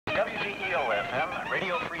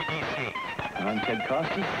I'm Ted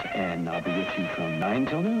Costas, and I'll be with you from 9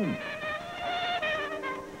 till noon.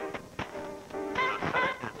 The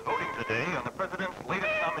Senate is voting today on the president's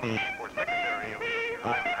latest nominee for Secretary of...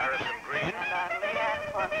 I'm Harrison Green. And I'm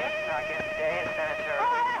Leanne Plunkett, and our guest today is Senator...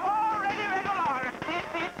 Ready, regular!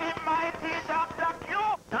 This mighty Dr. Q!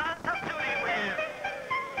 Time to duty with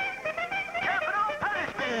capital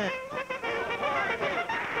punishment!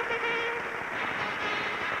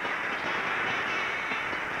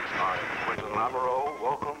 I'm Quentin Lamoureux.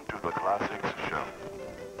 Welcome to the Classics Show.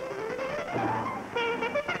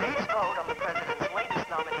 Today's vote on the president's latest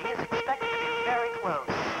nominee is expected to be very close.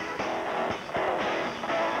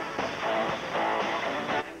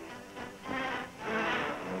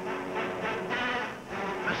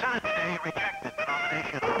 The Senate today rejected the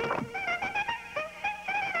nomination.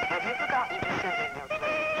 Have you forgotten to send in your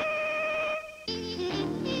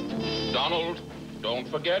pledge? Donald, don't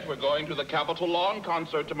forget we're going to the Capitol Lawn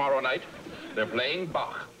concert tomorrow night. They're playing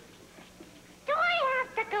Bach. Do I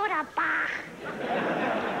have to go to Bach?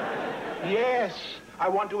 Yes, I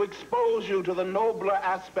want to expose you to the nobler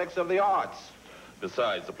aspects of the arts.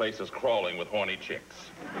 Besides, the place is crawling with horny chicks.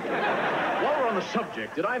 While we're on the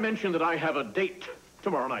subject, did I mention that I have a date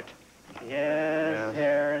tomorrow night? Yes,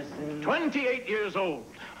 Harrison. 28 years old.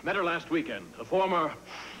 Met her last weekend. A former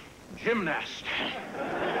gymnast.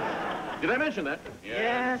 Did I mention that?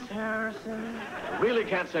 Yes, Harrison. I really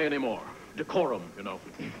can't say any more. Decorum, you know.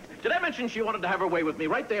 Did I mention she wanted to have her way with me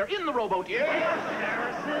right there in the rowboat? Yes,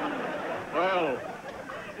 Harrison. Well,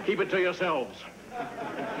 keep it to yourselves.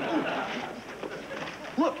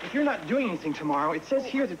 Look, if you're not doing anything tomorrow, it says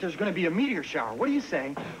here that there's going to be a meteor shower. What do you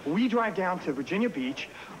say? We drive down to Virginia Beach,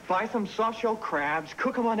 buy some soft-shell crabs,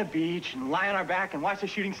 cook them on the beach, and lie on our back and watch the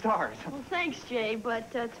shooting stars. Well, thanks, Jay, but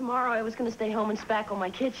tomorrow I was going to stay home and spackle my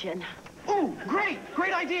kitchen. Oh, great!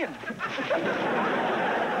 Great idea!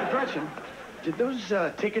 Gretchen, did those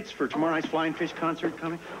tickets for tomorrow night's Flying Fish concert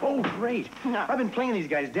come in? Oh, great. No. I've been playing these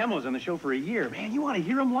guys' demos on the show for a year. Man, you want to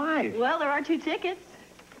hear them live. Well, there are 2 tickets.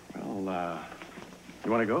 Well,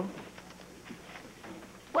 you want to go?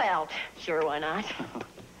 Well, sure, why not?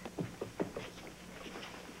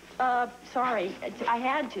 Sorry, I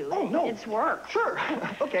had to. Oh, no. It's work. Sure.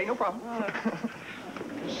 Okay, no problem.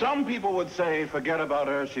 Some people would say, forget about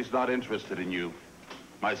her, she's not interested in you.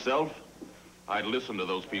 Myself, I'd listen to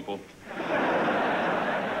those people.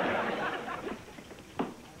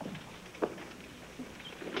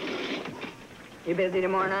 You busy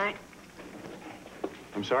tomorrow night?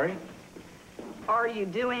 I'm sorry? Are you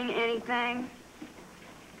doing anything?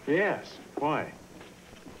 Yes. Why?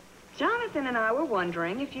 Jonathan and I were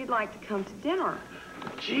wondering if you'd like to come to dinner.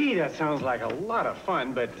 Gee, that sounds like a lot of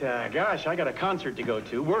fun, but, gosh, I got a concert to go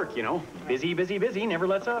to. Work, you know. Busy, busy, busy, never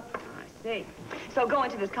lets up. I see. So going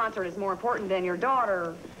to this concert is more important than your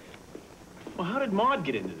daughter. Well, how did Maude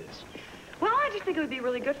get into this? Well, I just think it would be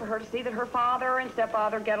really good for her to see that her father and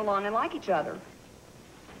stepfather get along and like each other.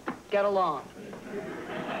 Get along.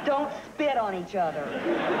 Don't spit on each other.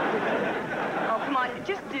 Oh, come on,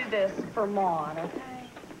 just do this for Maude, okay?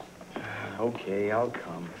 Okay, I'll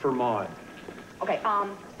come. For Maude. Okay,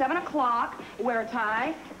 7 o'clock, wear a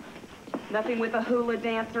tie. Nothing with a hula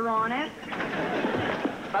dancer on it.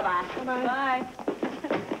 Bye-bye. Bye-bye. Bye.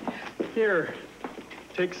 Here,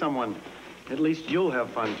 take someone. At least you'll have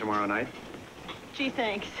fun tomorrow night. Gee,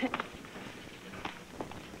 thanks.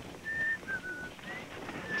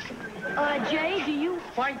 Jay, do you...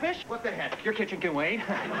 Flying fish? What the heck? Your kitchen can wait.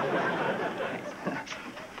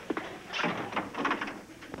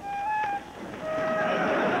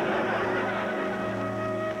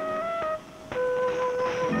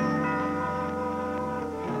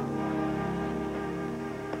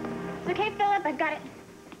 It's okay, Philip. I've got it.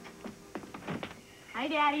 Hi,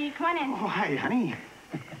 Daddy. Come on in. Oh, hi, honey.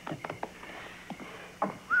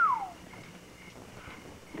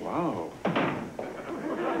 Wow.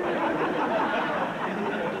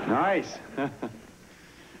 Nice.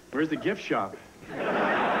 Where's the gift shop?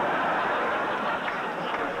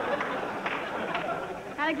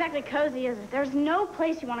 Not exactly cozy, is it? There's no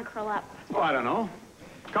place you want to curl up. Oh, I don't know.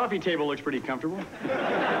 Coffee table looks pretty comfortable.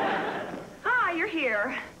 Hi, you're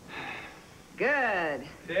here. Good.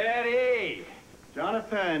 Daddy!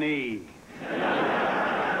 Jonathan E.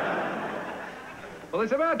 Well,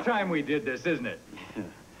 it's about time we did this, isn't it?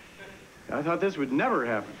 I thought this would never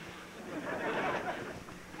happen.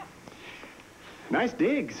 Nice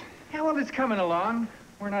digs. Yeah, well, it's coming along.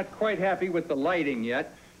 We're not quite happy with the lighting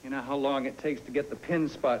yet. You know how long it takes to get the pin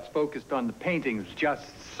spots focused on the paintings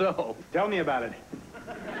just so. Tell me about it.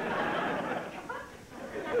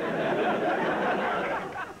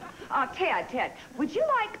 Ted, would you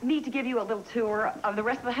like me to give you a little tour of the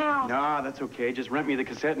rest of the house? Nah, that's okay. Just rent me the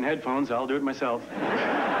cassette and headphones. I'll do it myself. Hey,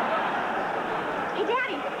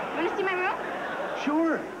 Daddy, you want to see my room?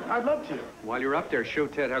 Sure, I'd love to. While you're up there, show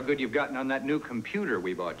Ted how good you've gotten on that new computer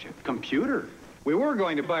we bought you. Computer? We were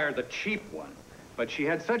going to buy her the cheap one, but she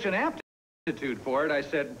had such an aptitude for it, I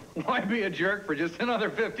said, why be a jerk for just another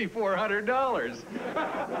 $5,400?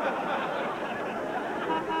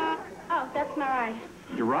 Oh, that's my ride.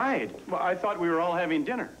 Your ride? Well, I thought we were all having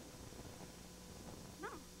dinner. No,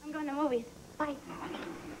 I'm going to movies. Bye.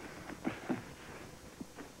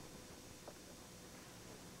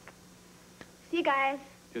 See you guys.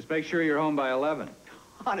 Just make sure you're home by 11.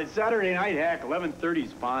 On a Saturday night, heck,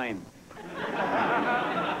 11:30's fine.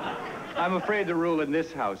 I'm afraid the rule in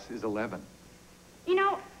this house is 11. You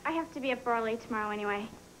know, I have to be up early tomorrow anyway.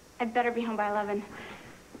 I'd better be home by 11.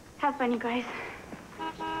 Have fun, you guys.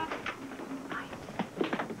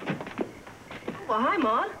 Well, hi,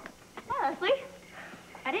 Maude. Hi, Leslie.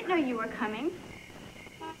 I didn't know you were coming.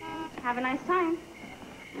 Have a nice time.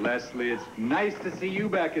 Leslie, it's nice to see you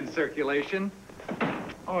back in circulation.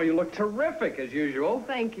 Oh, you look terrific, as usual.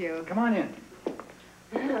 Thank you. Come on in.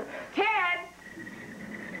 Ted!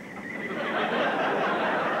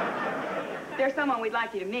 There's someone we'd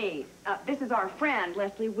like you to meet. This is our friend,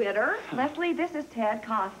 Leslie Witter. Leslie, this is Ted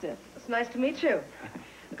Costas. It's nice to meet you.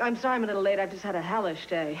 Look, I'm sorry I'm a little late. I've just had a hellish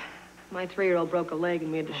day. My 3-year-old broke a leg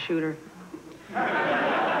and we had to shoot her.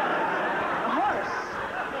 A horse.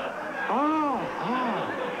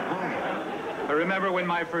 I remember when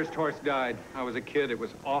my first horse died. I was a kid. It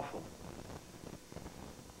was awful.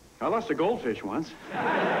 I lost a goldfish once.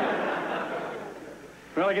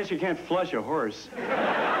 Well, I guess you can't flush a horse.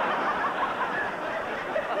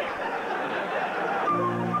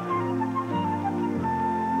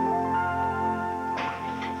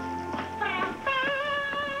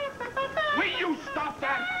 Will you stop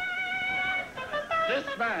that? This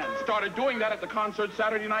man started doing that at the concert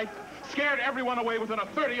Saturday night. Scared everyone away within a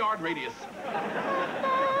 30-yard radius.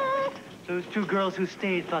 Those two girls who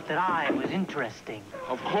stayed thought that I was interesting.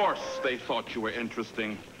 Of course they thought you were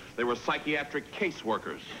interesting. They were psychiatric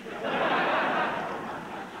caseworkers.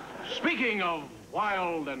 Speaking of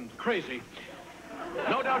wild and crazy,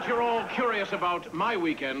 no doubt you're all curious about my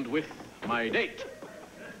weekend with my date.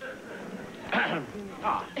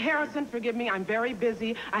 Harrison, forgive me, I'm very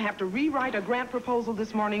busy. I have to rewrite a grant proposal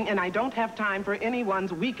this morning, and I don't have time for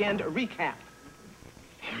anyone's weekend recap.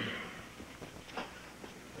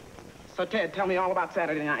 So, Ted, tell me all about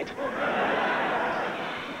Saturday night.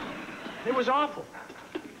 It was awful.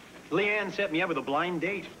 Leanne set me up with a blind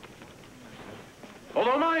date.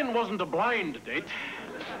 Although mine wasn't a blind date,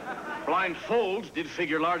 blindfolds did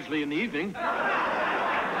figure largely in the evening.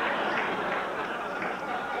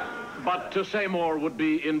 But to say more would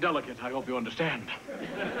be indelicate. I hope you understand.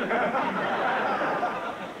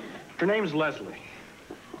 Her name's Leslie.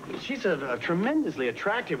 She's a tremendously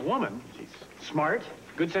attractive woman. She's smart,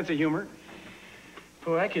 good sense of humor.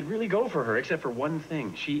 Boy, I could really go for her, except for one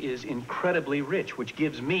thing. She is incredibly rich, which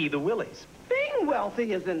gives me the willies. Being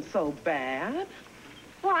wealthy isn't so bad.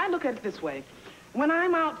 Well, I look at it this way. When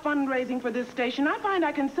I'm out fundraising for this station, I find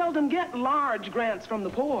I can seldom get large grants from the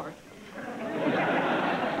poor.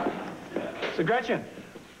 So, Gretchen,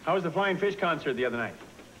 how was the Flying Fish concert the other night?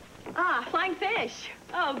 Ah, Flying Fish.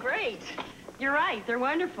 Oh, great. You're right, they're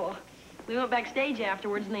wonderful. We went backstage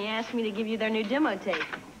afterwards and they asked me to give you their new demo tape.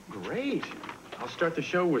 Great. I'll start the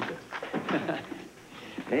show with it.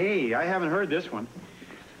 Hey, I haven't heard this one.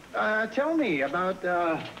 Tell me about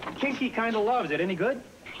Kinky Kind of Love. Is it any good?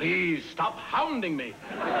 Please stop hounding me.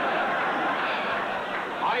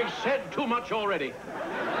 I've said too much already.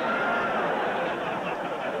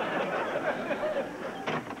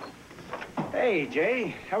 Hey,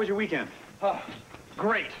 Jay, how was your weekend? Oh,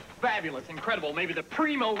 great, fabulous, incredible, maybe the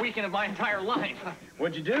primo weekend of my entire life.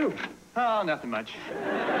 What'd you do? Oh, nothing much.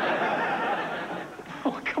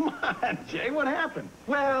 Oh, come on, Jay, what happened?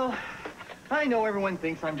 Well, I know everyone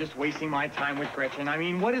thinks I'm just wasting my time with Gretchen. I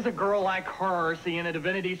mean, what does a girl like her see in a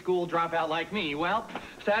divinity school dropout like me? Well,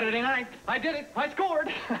 Saturday night, I did it. I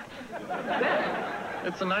scored.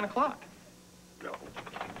 It's 9 o'clock.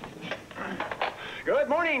 Good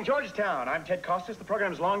morning, Georgetown. I'm Ted Costas. The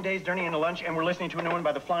program's Long Days, Journey into Lunch, and we're listening to a new one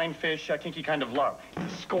by the Flying Fish, Kinky Kind of Love.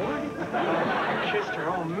 Scored? I kissed her.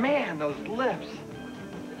 Oh, man, those lips.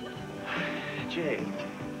 Jay.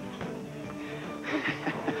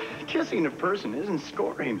 Kissing a person isn't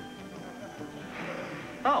scoring.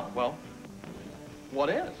 Oh, well, what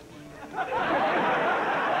is?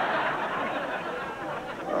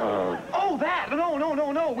 Oh, that!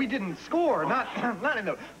 No. We didn't score. Not in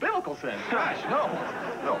the biblical sense. Gosh, no.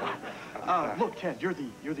 Look, Ted, you're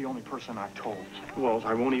the only person I've told. Well,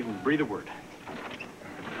 I won't even breathe a word.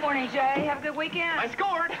 Morning, Jay. Have a good weekend. I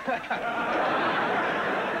scored!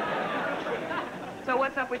 So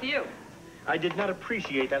what's up with you? I did not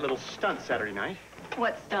appreciate that little stunt Saturday night.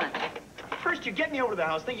 What stunt? First, you get me over to the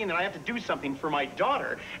house thinking that I have to do something for my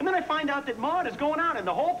daughter, and then I find out that Maude is going out, and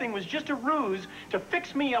the whole thing was just a ruse to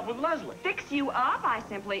fix me up with Leslie. Fix you up? I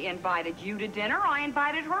simply invited you to dinner. I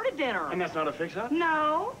invited her to dinner. And that's not a fix-up?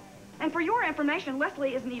 No. And for your information,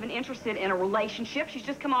 Leslie isn't even interested in a relationship. She's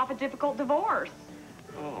just come off a difficult divorce.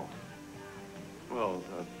 Oh. Well,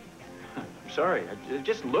 I'm sorry. It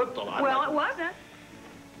just looked a lot Well, like... it wasn't.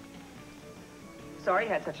 Sorry you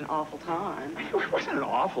had such an awful time. It wasn't an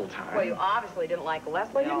awful time. Well, you obviously didn't like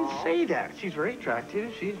Leslie at all. I didn't say that. She's very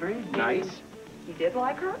attractive. She's very nice. You did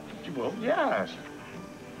like her? Well, yes.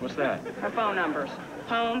 What's that? Her phone numbers.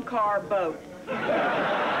 Home, car, boat.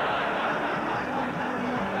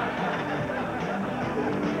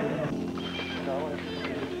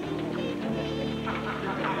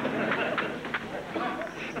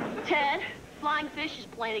 Ted, Flying Fish is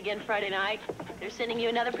playing again Friday night. They're sending you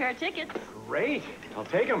another pair of tickets. Great. I'll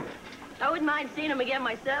take them. I wouldn't mind seeing them again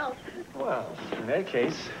myself. Well, in that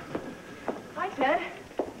case... Hi, Ted.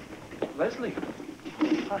 Leslie.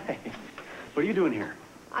 Hi. What are you doing here?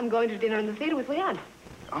 I'm going to dinner in the theater with Leanne.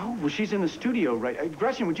 Oh, well, she's in the studio, right?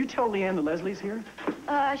 Gretchen, would you tell Leanne that Leslie's here?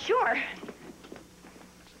 Sure.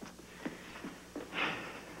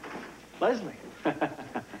 Leslie.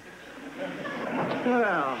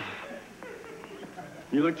 Well,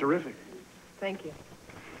 you look terrific. Thank you.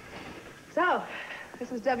 So,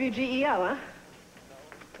 this is WGEO, huh?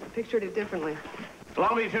 I pictured it differently.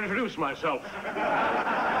 Allow me to introduce myself.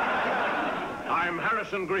 I'm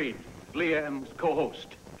Harrison Green, Leanne's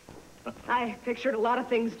co-host. I pictured a lot of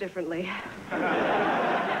things differently.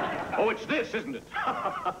 Oh, it's this, isn't it?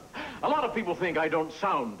 A lot of people think I don't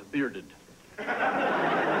sound bearded.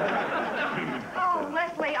 Oh,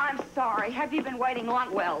 Leslie, I'm sorry. Have you been waiting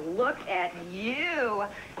long? Well, look at you.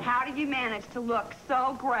 How do you manage to look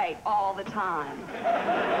so great all the time?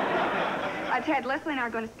 Ted, Leslie and I are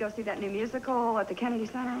going to go see that new musical at the Kennedy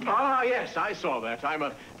Center. Ah, yes, I saw that. I'm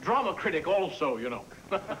a drama critic also, you know.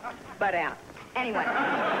 Butt out. Anyway.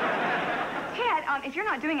 Ted, if you're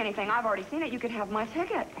not doing anything, I've already seen it. You could have my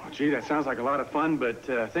ticket. Oh, gee, that sounds like a lot of fun, but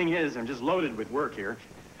thing is, I'm just loaded with work here.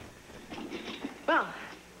 Well,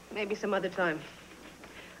 maybe some other time.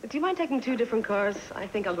 Do you mind taking 2 different cars? I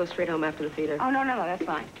think I'll go straight home after the theater. Oh, no, that's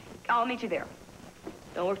fine. I'll meet you there.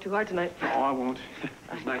 Don't work too hard tonight. Oh, I won't.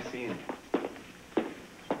 It's nice seeing you.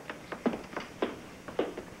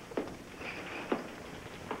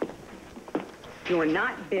 You're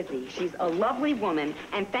not busy. She's a lovely woman,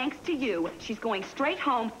 and thanks to you, she's going straight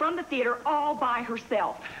home from the theater all by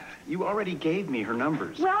herself. You already gave me her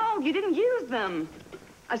numbers. Well, you didn't use them.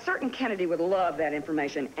 A certain Kennedy would love that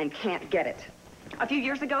information and can't get it. A few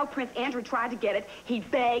years ago, Prince Andrew tried to get it. He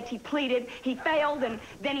begged, he pleaded, he failed, and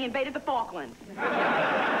then he invaded the Falklands.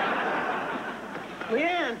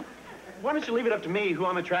 Leanne, why don't you leave it up to me who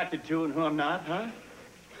I'm attracted to and who I'm not, huh?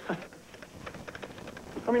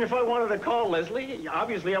 I mean, if I wanted to call Leslie,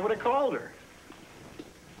 obviously I would have called her.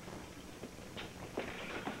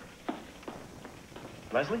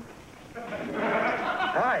 Leslie?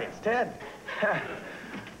 Hi, it's Ted.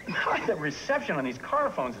 God, the reception on these car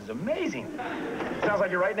phones is amazing. Sounds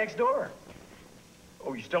like you're right next door.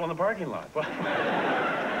 Oh, you're still in the parking lot. Well,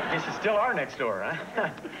 I guess you still are next door,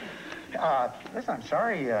 huh? Listen, I'm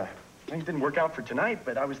sorry things didn't work out for tonight,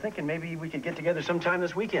 but I was thinking maybe we could get together sometime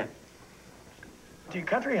this weekend. To your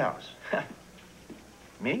country house.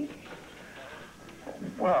 Me?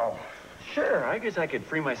 Well, sure. I guess I could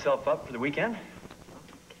free myself up for the weekend.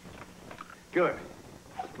 Good.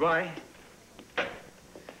 Goodbye.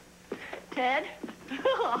 Ted?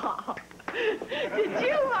 Did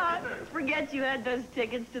you forget you had those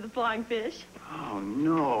tickets to the Flying Fish? Oh,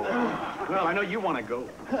 no. Well, I know you want to go.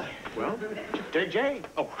 Well, take Jay.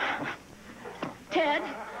 Oh. Ted?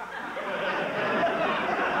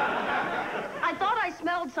 I thought I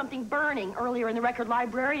smelled something burning earlier in the record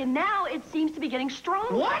library, and now it seems to be getting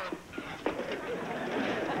stronger. What?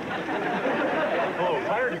 Oh,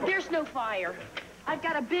 fire. There's no fire. I've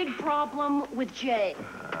got a big problem with Jay.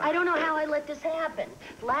 I don't know how I let this happen.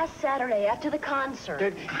 Last Saturday after the concert.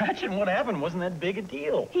 Gretchen, what happened? Wasn't that big a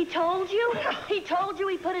deal? He told you? He told you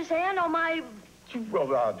he put his hand on my... Well,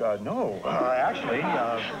 no. Actually,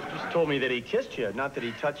 just told me that he kissed you, not that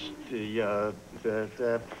he touched the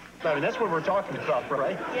I mean, that's what we're talking about,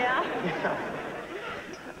 right? Yeah?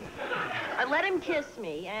 I let him kiss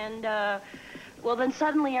me, and, Well, then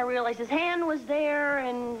suddenly I realized his hand was there,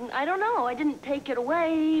 and I don't know. I didn't take it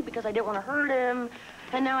away because I didn't want to hurt him,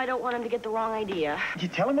 and now I don't want him to get the wrong idea. You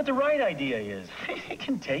tell him what the right idea is. He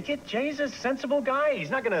can take it. Jay's a sensible guy. He's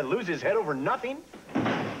not going to lose his head over nothing.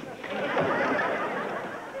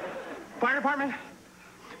 Fire department,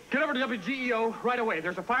 get over to WGEO right away.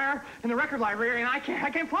 There's a fire in the record library, and I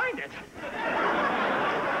can't find it.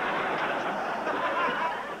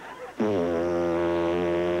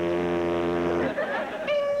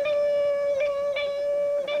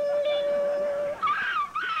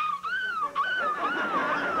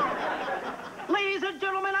 Ladies and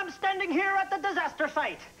gentlemen, I'm standing here at the disaster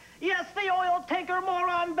site. Yes, the oil tanker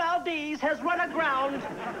Moron Valdez has run aground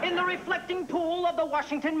in the reflecting pool of the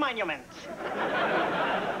Washington Monument.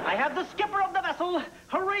 I have the skipper of the vessel,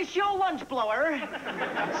 Horatio Lunchblower,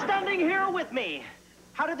 standing here with me.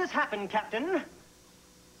 How did this happen, Captain?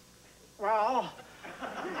 Well,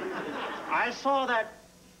 I saw that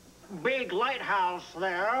big lighthouse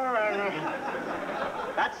there, and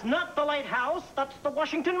that's not the lighthouse, that's the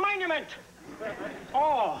Washington Monument.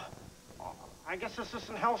 Oh. I guess this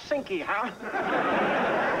isn't Helsinki, huh?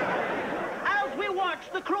 As we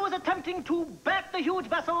watch, the crew is attempting to back the huge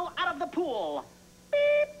vessel out of the pool.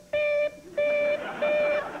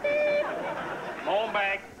 Moan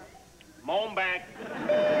back. Moan back.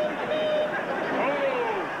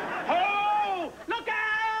 Ho! Look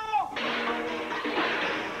out!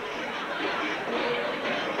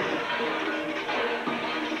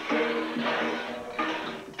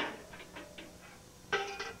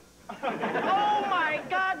 Oh, my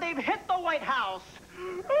God, they've hit the White House.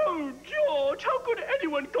 Oh, George, how could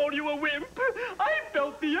anyone call you a wimp? I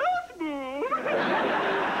felt the earth move. Well,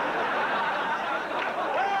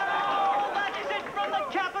 that's it from the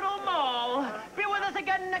Capitol Mall. Be with us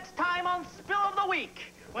again next time on Spill of the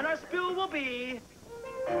Week, when our spill will be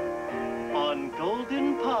on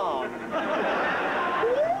Golden Palm.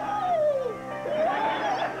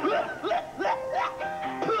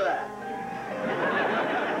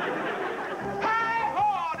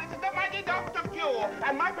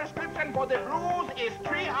 And my prescription for the blues is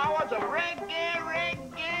 3 hours of reggae.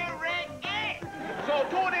 So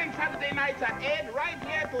tune in Saturday nights at 8 right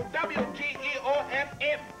here to WGEO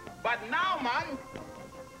FM. But now, man.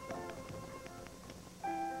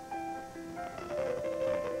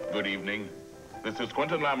 Good evening. This is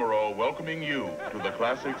Quentin Lamoureux welcoming you to the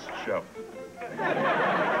Classics Show.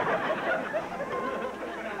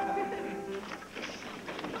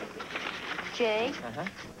 Jay?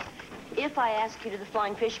 If I ask you to the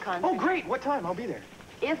Flying Fish concert... Oh, great. What time? I'll be there.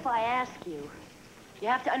 If I ask you, you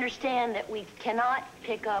have to understand that we cannot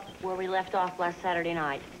pick up where we left off last Saturday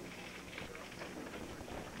night.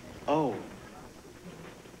 Oh.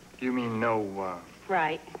 You mean no,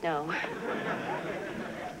 Right, no.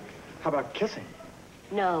 How about kissing?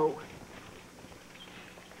 No.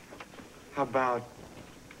 How about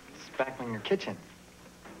spackling your kitchen?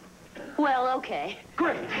 Well, okay.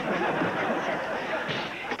 Great.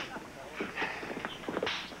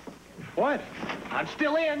 What? I'm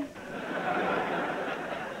still in.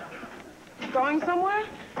 Going somewhere?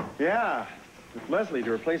 Yeah, with Leslie to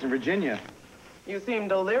her place in Virginia. You seem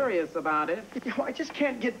delirious about it. You know, I just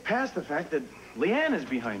can't get past the fact that Leanne is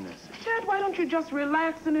behind this. Dad, why don't you just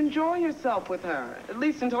relax and enjoy yourself with her? At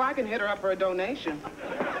least until I can hit her up for a donation.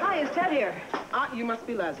 Hi, is Ted here? Ah, you must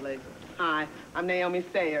be Leslie. Hi, I'm Naomi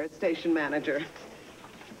Sayer, station manager.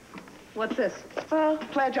 What's this?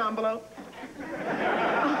 Pledge envelope.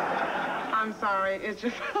 I'm sorry, it's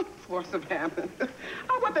just force of habit.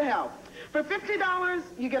 Oh, what the hell? For $50,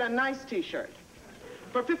 you get a nice T-shirt.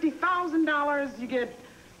 For $50,000, you get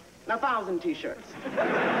 1,000 T-shirts.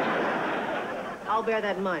 I'll bear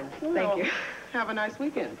that in mind. Well, Thank you. Have a nice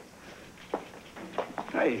weekend.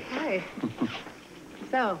 Hey. Hi.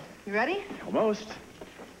 So, you ready? Almost.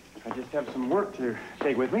 I just have some work to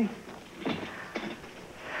take with me.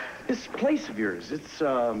 This place of yours, it's,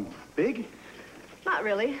 big? Not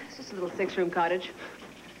really. It's just a little 6-room cottage.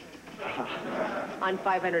 On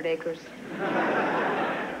 500 acres.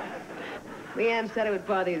 Leanne said it would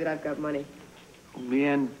bother you that I've got money.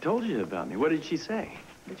 Leanne told you about me. What did she say?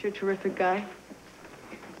 That you're a terrific guy.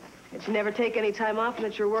 That you never take any time off and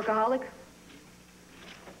that you're a workaholic.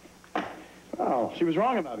 Oh, she was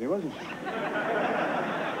wrong about me, wasn't she?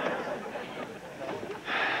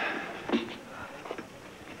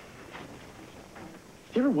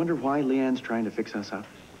 You ever wonder why Leanne's trying to fix us up?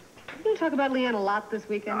 You gonna talk about Leanne a lot this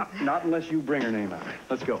weekend? Not unless you bring her name out.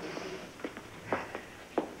 Let's go.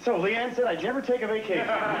 So, Leanne said I'd never take a vacation.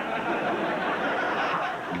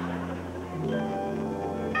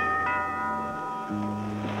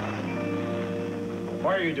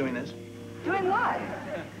 Why are you doing this? Doing what?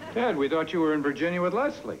 Ted, we thought you were in Virginia with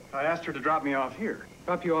Leslie. I asked her to drop me off here.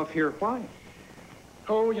 Drop you off here? Why?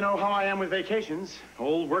 Oh, you know how I am with vacations.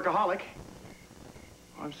 Old workaholic.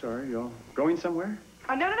 Oh, I'm sorry, you're going somewhere?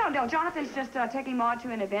 No. Jonathan's just taking Maud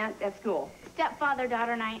to an event at school.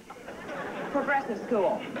 Stepfather-daughter night. Progressive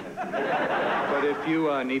school. But if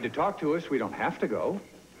you need to talk to us, we don't have to go.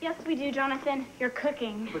 Yes, we do, Jonathan. You're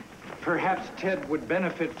cooking. But perhaps Ted would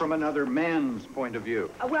benefit from another man's point of view.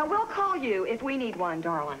 Well, we'll call you if we need one,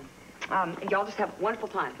 darling. Y'all just have a wonderful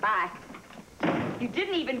time. Bye. You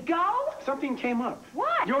didn't even go? Something came up.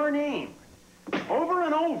 What? Your name. Over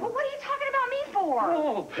and over. Well, what are you talking about me for?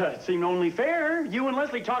 Oh, it seemed only fair. You and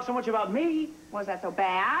Leslie talk so much about me. Was that so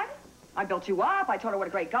bad? I built you up. I told her what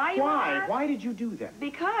a great guy you are. Why did you do that?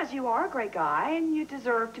 Because you are a great guy, and you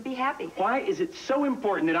deserve to be happy. Why is it so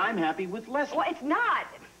important that I'm happy with Leslie? Well, it's not.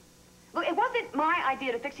 Look, it wasn't my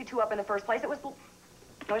idea to fix you two up in the first place. It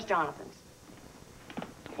was Jonathan's.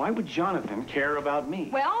 Why would Jonathan care about me?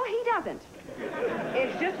 Well, he doesn't.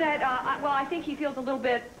 It's just that, I think he feels a little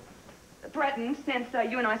bit threatened since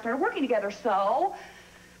you and I started working together. So,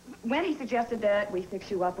 when he suggested that we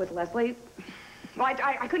fix you up with Leslie, well,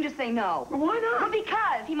 I couldn't just say no. Well, why not? Well,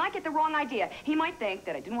 because he might get the wrong idea. He might think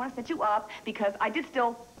that I didn't want to set you up because I did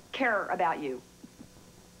still care about you.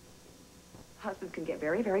 Husbands can get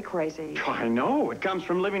very, very crazy. I know. It comes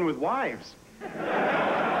from living with wives.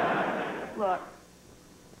 Look,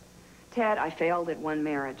 Ted, I failed at one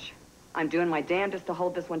marriage. I'm doing my damnedest to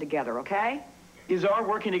hold this one together, okay? Is our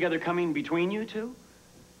working together coming between you two?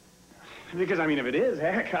 Because, I mean, if it is,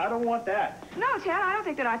 heck, I don't want that. No, Ted, I don't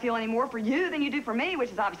think that I feel any more for you than you do for me,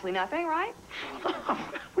 which is obviously nothing, right? I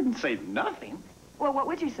wouldn't say nothing. Well, what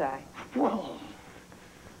would you say? Well,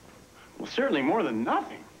 certainly more than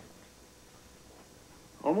nothing.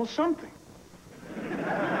 Almost something.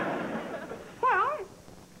 Well,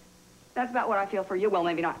 that's about what I feel for you. Well,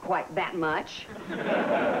 maybe not quite that much.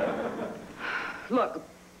 Look,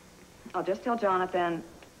 I'll just tell Jonathan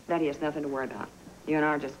that he has nothing to worry about. You and I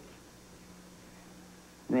are just...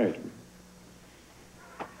 Right.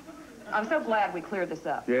 I'm so glad we cleared this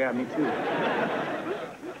up. Yeah, me too.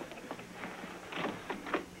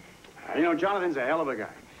 You know, Jonathan's a hell of a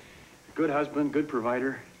guy. Good husband, good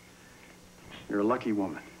provider. You're a lucky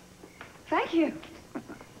woman. Thank you.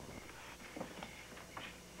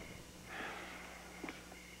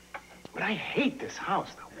 But I hate this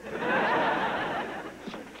house, though.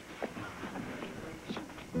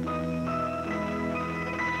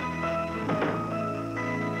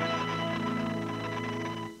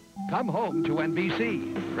 Come home to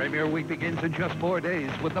NBC. Premiere Week begins in just 4 days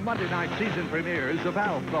with the Monday night season premieres of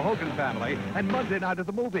Alf, the Hogan Family, and Monday Night at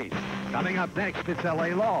the Movies. Coming up next, it's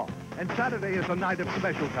L.A. Law. And Saturday is a night of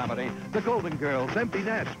special comedy, The Golden Girls, Empty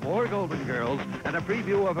Nest, More Golden Girls, and a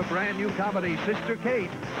preview of a brand new comedy, Sister Kate,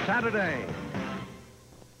 Saturday.